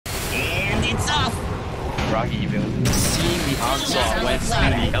Yaragi even seeing the onslaught went to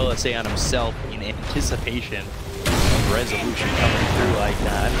the LSA on himself in anticipation of resolution coming through like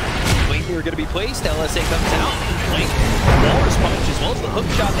that. Blink here going to be placed. LSA comes out. Blink, Walrus punch as well as the hook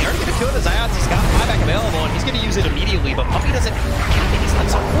shot. They already going to kill the Ziots. He's got buyback available and he's going to use it immediately, but Puppy doesn't have anything.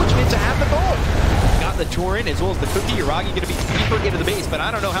 It's unfortunate to have the goal. Got the Turin as well as the Cookie. Yaragi going to be deeper into the base, but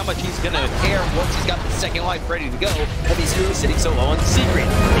I don't know how much he's going to care once he's got the second life ready to go. And he's really sitting so low on the secret.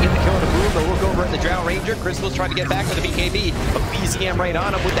 They get the kill on the boom. They'll look over at the Drow Ranger. Crystal's trying to get back with the BKB. But BZM right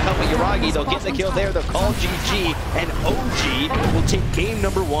on him with the help of Yaragi. They'll get the kill there. They'll call GG. And OG will take game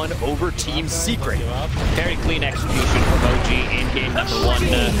number 1 over Team Secret. Very clean execution from OG in game number 1.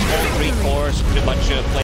 All 3 cores, pretty much play.